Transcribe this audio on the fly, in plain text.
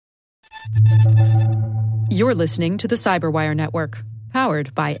You're listening to the Cyberwire Network,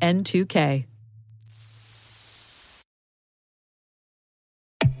 powered by N2K.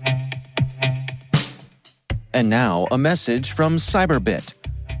 And now, a message from Cyberbit.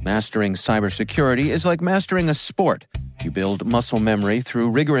 Mastering cybersecurity is like mastering a sport. You build muscle memory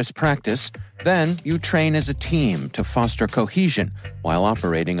through rigorous practice, then you train as a team to foster cohesion while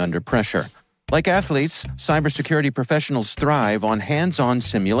operating under pressure. Like athletes, cybersecurity professionals thrive on hands-on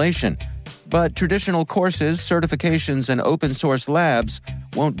simulation. But traditional courses, certifications, and open-source labs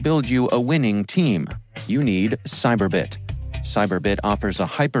won't build you a winning team. You need Cyberbit. Cyberbit offers a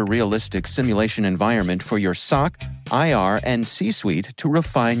hyper-realistic simulation environment for your SOC, IR, and C-suite to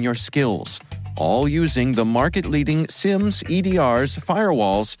refine your skills, all using the market-leading SIMs, EDRs,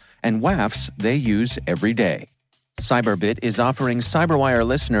 firewalls, and WAFs they use every day. Cyberbit is offering Cyberwire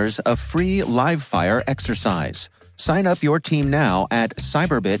listeners a free live-fire exercise. Sign up your team now at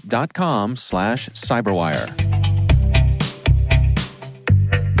cyberbit.com/cyberwire.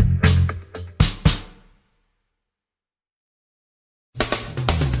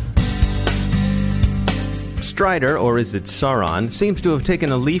 Strider, or is it Sauron, seems to have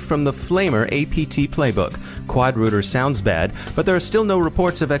taken a leaf from the Flamer APT playbook. Quadrooter sounds bad, but there are still no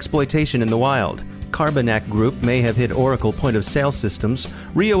reports of exploitation in the wild. Carbonac Group may have hit Oracle point-of-sale systems,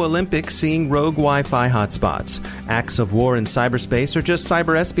 Rio Olympic seeing rogue Wi-Fi hotspots, acts of war in cyberspace or just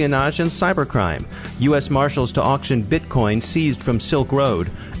cyber espionage and cybercrime, U.S. Marshals to auction Bitcoin seized from Silk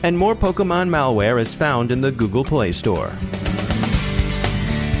Road, and more Pokemon malware is found in the Google Play Store.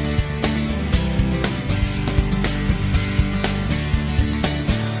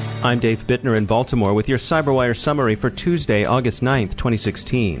 I'm Dave Bittner in Baltimore with your Cyberwire summary for Tuesday, August 9th,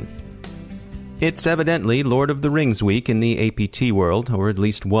 2016. It's evidently Lord of the Rings week in the APT world, or at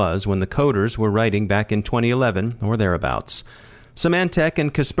least was when the coders were writing back in 2011 or thereabouts. Symantec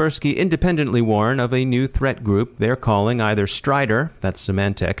and Kaspersky independently warn of a new threat group they're calling either Strider, that's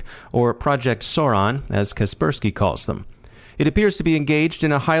Symantec, or Project Sauron, as Kaspersky calls them. It appears to be engaged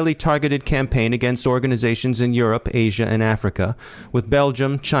in a highly targeted campaign against organizations in Europe, Asia, and Africa, with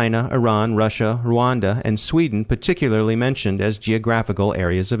Belgium, China, Iran, Russia, Rwanda, and Sweden particularly mentioned as geographical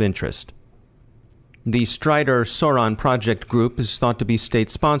areas of interest. The Strider Sauron project group is thought to be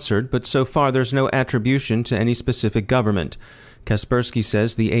state-sponsored, but so far there's no attribution to any specific government. Kaspersky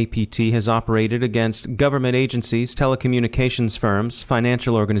says the APT has operated against government agencies, telecommunications firms,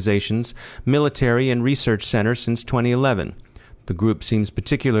 financial organizations, military, and research centers since 2011. The group seems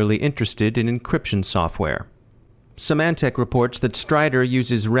particularly interested in encryption software. Symantec reports that Strider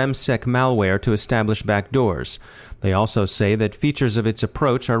uses RemSec malware to establish backdoors. They also say that features of its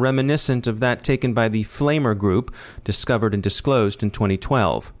approach are reminiscent of that taken by the Flamer Group, discovered and disclosed in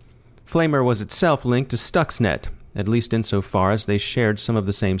 2012. Flamer was itself linked to Stuxnet, at least insofar as they shared some of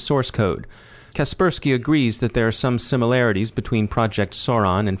the same source code. Kaspersky agrees that there are some similarities between Project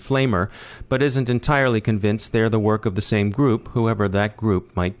Sauron and Flamer, but isn't entirely convinced they're the work of the same group, whoever that group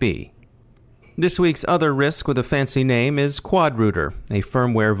might be. This week's other risk with a fancy name is Quadrooter, a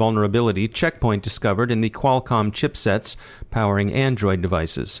firmware vulnerability Check Point discovered in the Qualcomm chipsets powering Android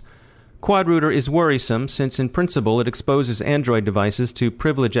devices. Quadrooter is worrisome since in principle it exposes Android devices to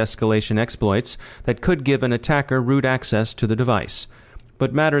privilege escalation exploits that could give an attacker root access to the device.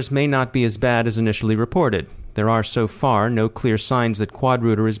 But matters may not be as bad as initially reported. There are so far no clear signs that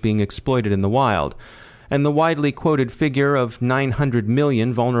Quadrooter is being exploited in the wild, and the widely quoted figure of 900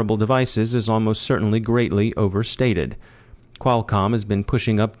 million vulnerable devices is almost certainly greatly overstated. Qualcomm has been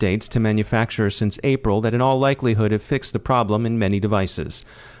pushing updates to manufacturers since April that in all likelihood have fixed the problem in many devices.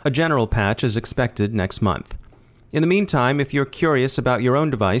 A general patch is expected next month. In the meantime, if you're curious about your own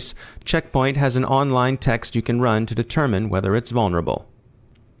device, Check Point has an online test you can run to determine whether it's vulnerable.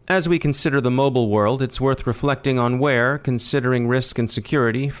 As we consider the mobile world, it's worth reflecting on where, considering risk and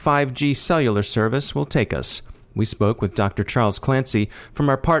security, 5G cellular service will take us. We spoke with Dr. Charles Clancy from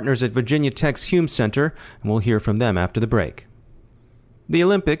our partners at Virginia Tech's Hume Center, and we'll hear from them after the break. The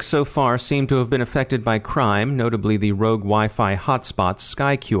Olympics so far seem to have been affected by crime, notably the rogue Wi-Fi hotspots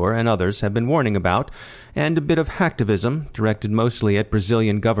SkyCure and others have been warning about, and a bit of hacktivism, directed mostly at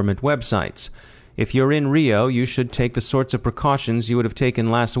Brazilian government websites. If you're in Rio, you should take the sorts of precautions you would have taken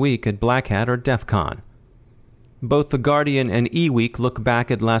last week at Black Hat or DEF CON. Both The Guardian and eWeek look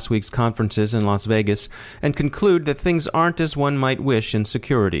back at last week's conferences in Las Vegas and conclude that things aren't as one might wish in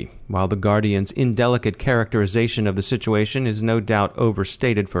security. While The Guardian's indelicate characterization of the situation is no doubt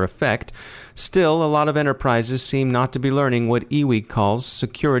overstated for effect, still a lot of enterprises seem not to be learning what eWeek calls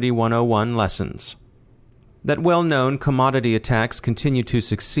Security 101 lessons. That well-known commodity attacks continue to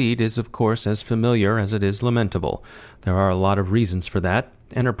succeed is, of course, as familiar as it is lamentable. There are a lot of reasons for that.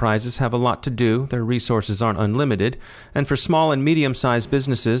 Enterprises have a lot to do, their resources aren't unlimited, and for small and medium-sized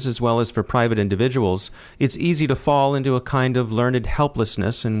businesses as well as for private individuals, it's easy to fall into a kind of learned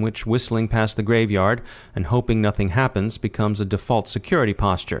helplessness in which whistling past the graveyard and hoping nothing happens becomes a default security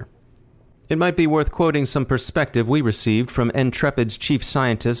posture. It might be worth quoting some perspective we received from Intrepid's chief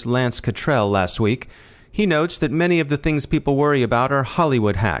scientist Lance Cottrell last week. He notes that many of the things people worry about are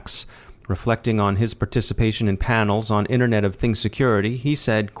Hollywood hacks. Reflecting on his participation in panels on Internet of Things security, he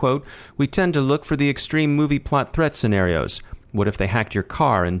said, quote, "We tend to look for the extreme movie plot threat scenarios. What if they hacked your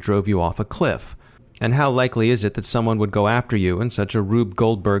car and drove you off a cliff? And how likely is it that someone would go after you in such a Rube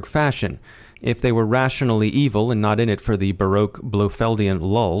Goldberg fashion? If they were rationally evil and not in it for the Baroque Blofeldian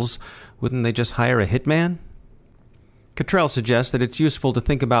lulls, wouldn't they just hire a hitman?" Cottrell suggests that it's useful to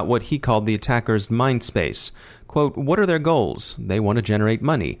think about what he called the attacker's mind space. Quote, "What are their goals? They want to generate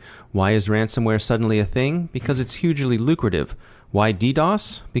money. Why is ransomware suddenly a thing? Because it's hugely lucrative. Why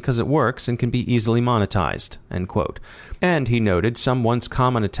DDoS? Because it works and can be easily monetized." End quote. And he noted some once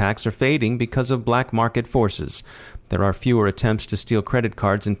common attacks are fading because of black market forces. There are fewer attempts to steal credit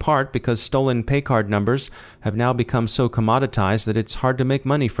cards in part because stolen pay card numbers have now become so commoditized that it's hard to make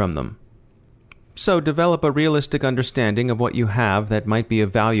money from them. So develop a realistic understanding of what you have that might be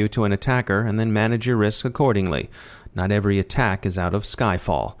of value to an attacker and then manage your risk accordingly. Not every attack is out of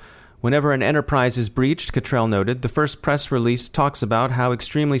Skyfall. Whenever an enterprise is breached, Cottrell noted, the first press release talks about how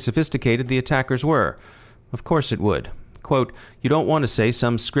extremely sophisticated the attackers were. Of course it would. Quote, "You don't want to say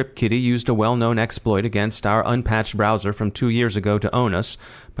some script kiddie used a well-known exploit against our unpatched browser from 2 years ago to own us,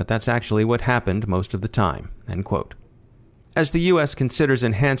 but that's actually what happened most of the time." End quote. As the U.S. considers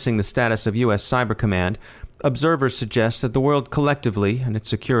enhancing the status of U.S. Cyber Command, observers suggest that the world collectively, and its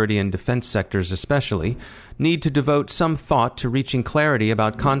security and defense sectors especially, need to devote some thought to reaching clarity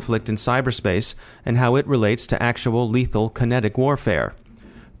about conflict in cyberspace and how it relates to actual lethal kinetic warfare.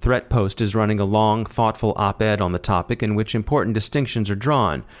 ThreatPost is running a long, thoughtful op-ed on the topic in which important distinctions are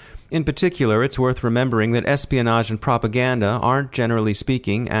drawn. In particular, it's worth remembering that espionage and propaganda aren't, generally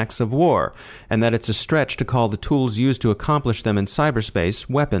speaking, acts of war, and that it's a stretch to call the tools used to accomplish them in cyberspace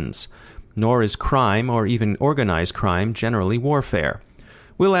weapons. Nor is crime, or even organized crime, generally warfare.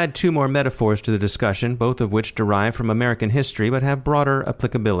 We'll add 2 more metaphors to the discussion, both of which derive from American history but have broader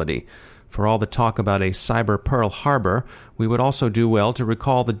applicability. For all the talk about a cyber Pearl Harbor, we would also do well to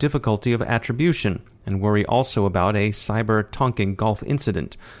recall the difficulty of attribution, and worry also about a cyber Tonkin Gulf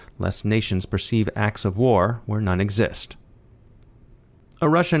incident, lest nations perceive acts of war where none exist. A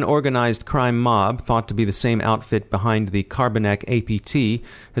Russian organized crime mob, thought to be the same outfit behind the Carbanek APT,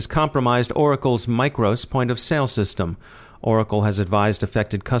 has compromised Oracle's Micros point-of-sale system. Oracle has advised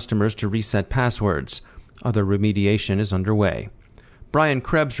affected customers to reset passwords. Other remediation is underway. Brian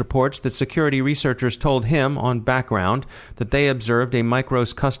Krebs reports that security researchers told him on Background that they observed a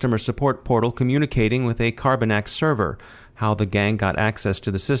Micros customer support portal communicating with a Carbanek server. How the gang got access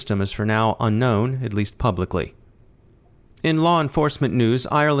to the system is for now unknown, at least publicly. In law enforcement news,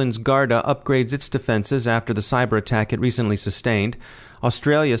 Ireland's Garda upgrades its defenses after the cyber attack it recently sustained.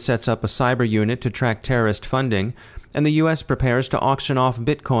 Australia sets up a cyber unit to track terrorist funding, and the U.S. prepares to auction off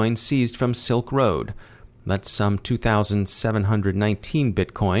Bitcoin seized from Silk Road. That's some 2,719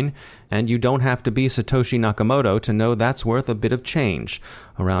 Bitcoin, and you don't have to be Satoshi Nakamoto to know that's worth a bit of change,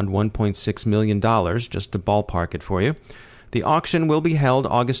 around $1.6 million, just to ballpark it for you. The auction will be held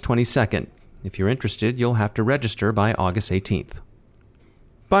August 22nd. If you're interested, you'll have to register by August 18th.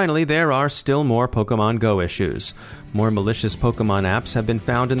 Finally, there are still more Pokemon Go issues. More malicious Pokemon apps have been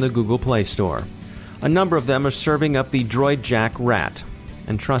found in the Google Play Store. A number of them are serving up the Droid Jack rat.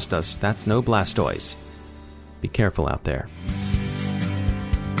 And trust us, that's no Blastoise. Be careful out there.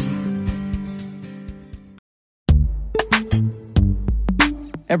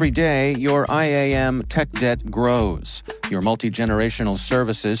 Every day, your IAM tech debt grows. Your multi-generational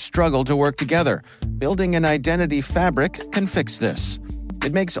services struggle to work together. Building an identity fabric can fix this.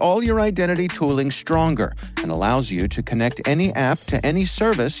 It makes all your identity tooling stronger and allows you to connect any app to any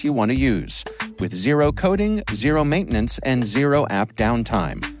service you want to use, with zero coding, zero maintenance, and zero app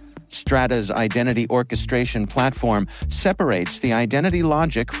downtime. Strata's identity orchestration platform separates the identity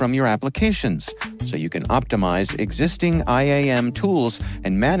logic from your applications, so you can optimize existing IAM tools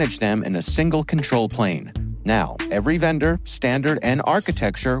and manage them in a single control plane. Now, every vendor, standard, and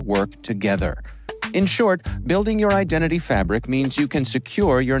architecture work together. In short, building your identity fabric means you can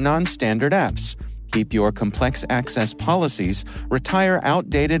secure your non-standard apps, keep your complex access policies, retire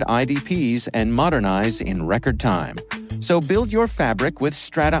outdated IDPs, and modernize in record time. So build your fabric with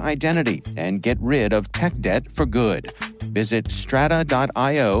Strata Identity and get rid of tech debt for good. Visit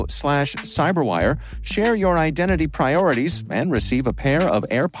strata.io/cyberwire, share your identity priorities, and receive a pair of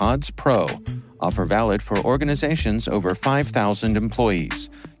AirPods Pro. Offer valid for organizations over 5,000 employees.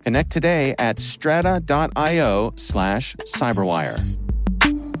 Connect today at strata.io/cyberwire.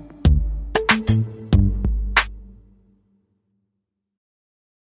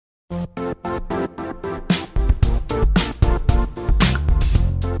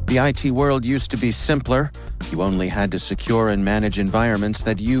 The IT world used to be simpler. You only had to secure and manage environments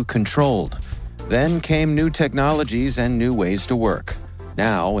that you controlled. Then came new technologies and new ways to work.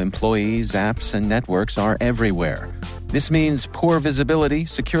 Now, employees, apps, and networks are everywhere. This means poor visibility,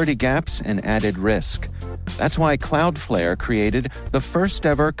 security gaps, and added risk. That's why Cloudflare created the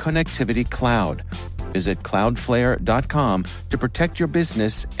first-ever connectivity cloud. Visit cloudflare.com to protect your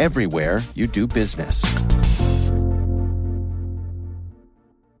business everywhere you do business.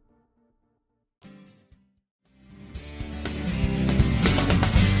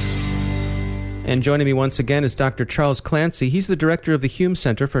 And joining me once again is Dr. Charles Clancy. He's the director of the Hume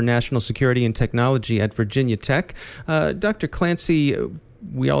Center for National Security and Technology at Virginia Tech. Dr. Clancy,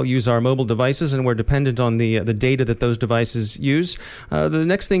 we all use our mobile devices, and we're dependent on the data that those devices use. The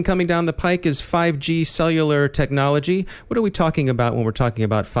next thing coming down the pike is 5G cellular technology. What are we talking about when we're talking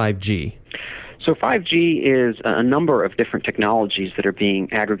about 5G? So 5G is a number of different technologies that are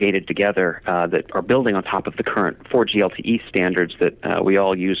being aggregated together that are building on top of the current 4G LTE standards that we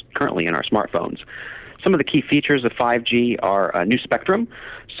all use currently in our smartphones. Some of the key features of 5G are new spectrum.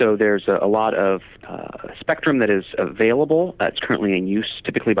 So there's a lot of spectrum that is available. It's currently in use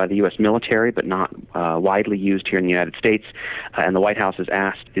typically by the U.S. military, but not widely used here in the United States. And the White House has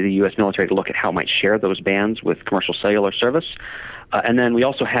asked the U.S. military to look at how it might share those bands with commercial cellular service. And then we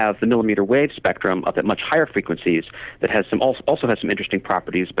also have the millimeter wave spectrum up at much higher frequencies that has also has some interesting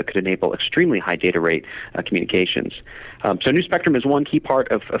properties, but could enable extremely high data rate communications. So new spectrum is one key part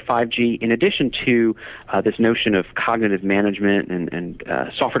of 5G, in addition to this notion of cognitive management and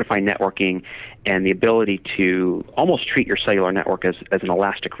software-defined networking and the ability to almost treat your cellular network as an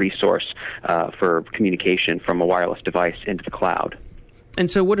elastic resource for communication from a wireless device into the cloud.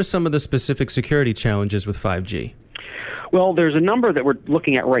 And so what are some of the specific security challenges with 5G? Well, there's a number that we're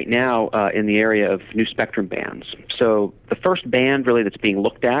looking at right now in the area of new spectrum bands. So the first band really that's being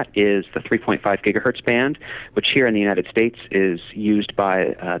looked at is the 3.5 gigahertz band, which here in the United States is used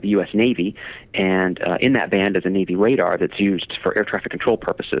by the U.S. Navy, and in that band is a Navy radar that's used for air traffic control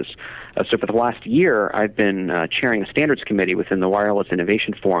purposes. So for the last year, I've been chairing a standards committee within the Wireless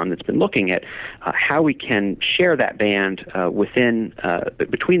Innovation Forum that's been looking at how we can share that band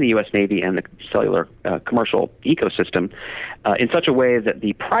between the U.S. Navy and the cellular commercial ecosystem in such a way that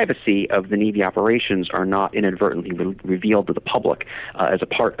the privacy of the Navy operations are not inadvertently revealed to the public as a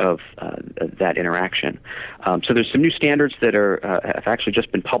part of that interaction. So there's some new standards that have actually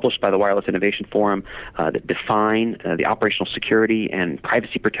just been published by the Wireless Innovation Forum that define the operational security and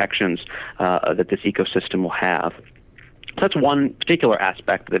privacy protections that this ecosystem will have. That's one particular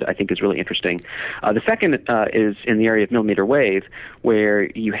aspect that I think is really interesting. The second is in the area of millimeter wave,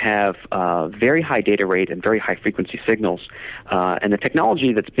 where you have very high data rate and very high frequency signals. And the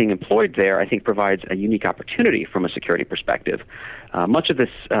technology that's being employed there, I think, provides a unique opportunity from a security perspective. Much of these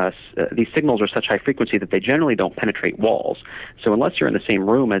signals are such high frequency that they generally don't penetrate walls. So unless you're in the same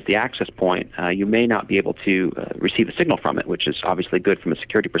room as the access point, you may not be able to receive a signal from it, which is obviously good from a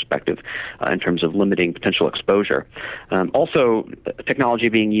security perspective in terms of limiting potential exposure. Also, technology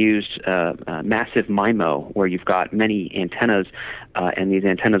being used, massive MIMO, where you've got many antennas, and these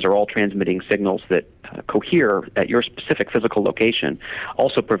antennas are all transmitting signals that cohere at your specific physical location,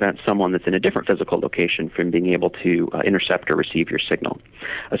 also prevents someone that's in a different physical location from being able to intercept or receive your signal.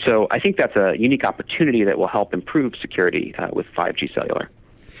 So I think that's a unique opportunity that will help improve security with 5G cellular.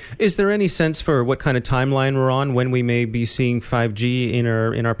 Is there any sense for what kind of timeline we're on when we may be seeing 5G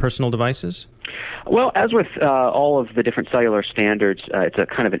in our personal devices? Well, as with all of the different cellular standards, it's a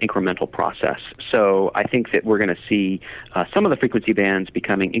kind of an incremental process. So I think that we're going to see some of the frequency bands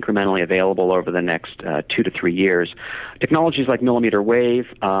becoming incrementally available over the next 2 to 3 years. Technologies like millimeter wave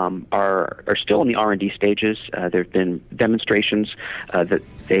are still in the R&D stages. There have been demonstrations that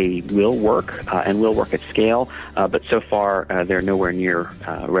they will work and will work at scale, but so far they're nowhere near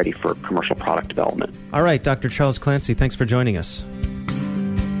ready for commercial product development. All right, Dr. Charles Clancy, thanks for joining us.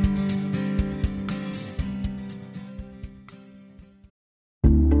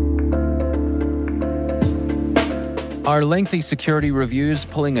 Are lengthy security reviews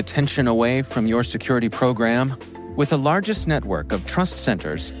pulling attention away from your security program? With the largest network of trust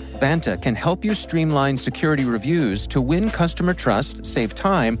centers, Vanta can help you streamline security reviews to win customer trust, save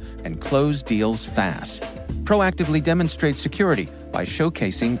time, and close deals fast. proactively demonstrate security by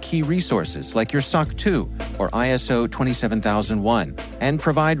showcasing key resources like your SOC 2 or ISO 27001 and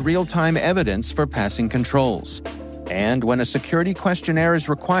provide real-time evidence for passing controls. And when a security questionnaire is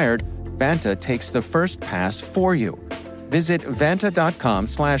required, Vanta takes the first pass for you. Visit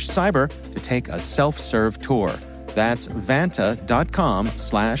vanta.com/cyber to take a self-serve tour. That's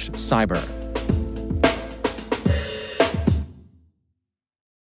vanta.com/cyber.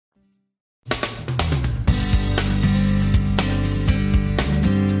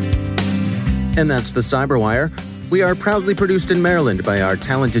 And that's the Cyberwire. We are proudly produced in Maryland by our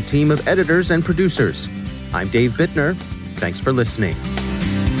talented team of editors and producers. I'm Dave Bittner. Thanks for listening.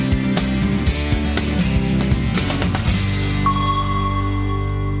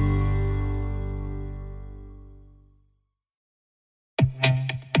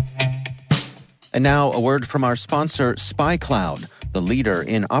 And now, a word from our sponsor, SpyCloud, the leader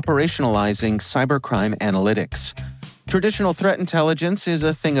in operationalizing cybercrime analytics. Traditional threat intelligence is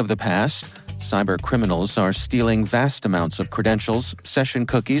a thing of the past. Cyber criminals are stealing vast amounts of credentials, session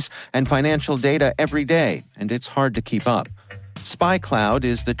cookies, and financial data every day, and it's hard to keep up. SpyCloud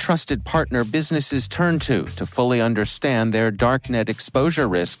is the trusted partner businesses turn to fully understand their darknet exposure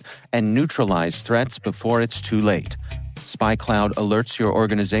risk and neutralize threats before it's too late. SpyCloud alerts your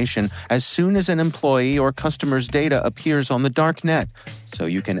organization as soon as an employee or customer's data appears on the dark net, so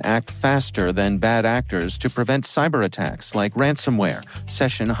you can act faster than bad actors to prevent cyber attacks like ransomware,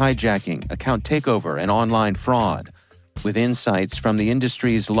 session hijacking, account takeover, and online fraud. With insights from the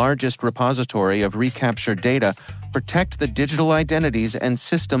industry's largest repository of recaptured data, protect the digital identities and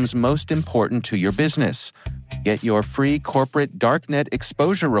systems most important to your business. Get your free corporate darknet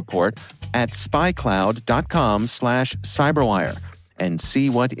exposure report at spycloud.com/cyberwire and see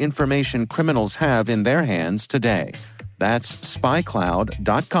what information criminals have in their hands today. That's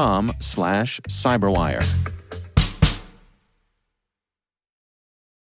spycloud.com/cyberwire.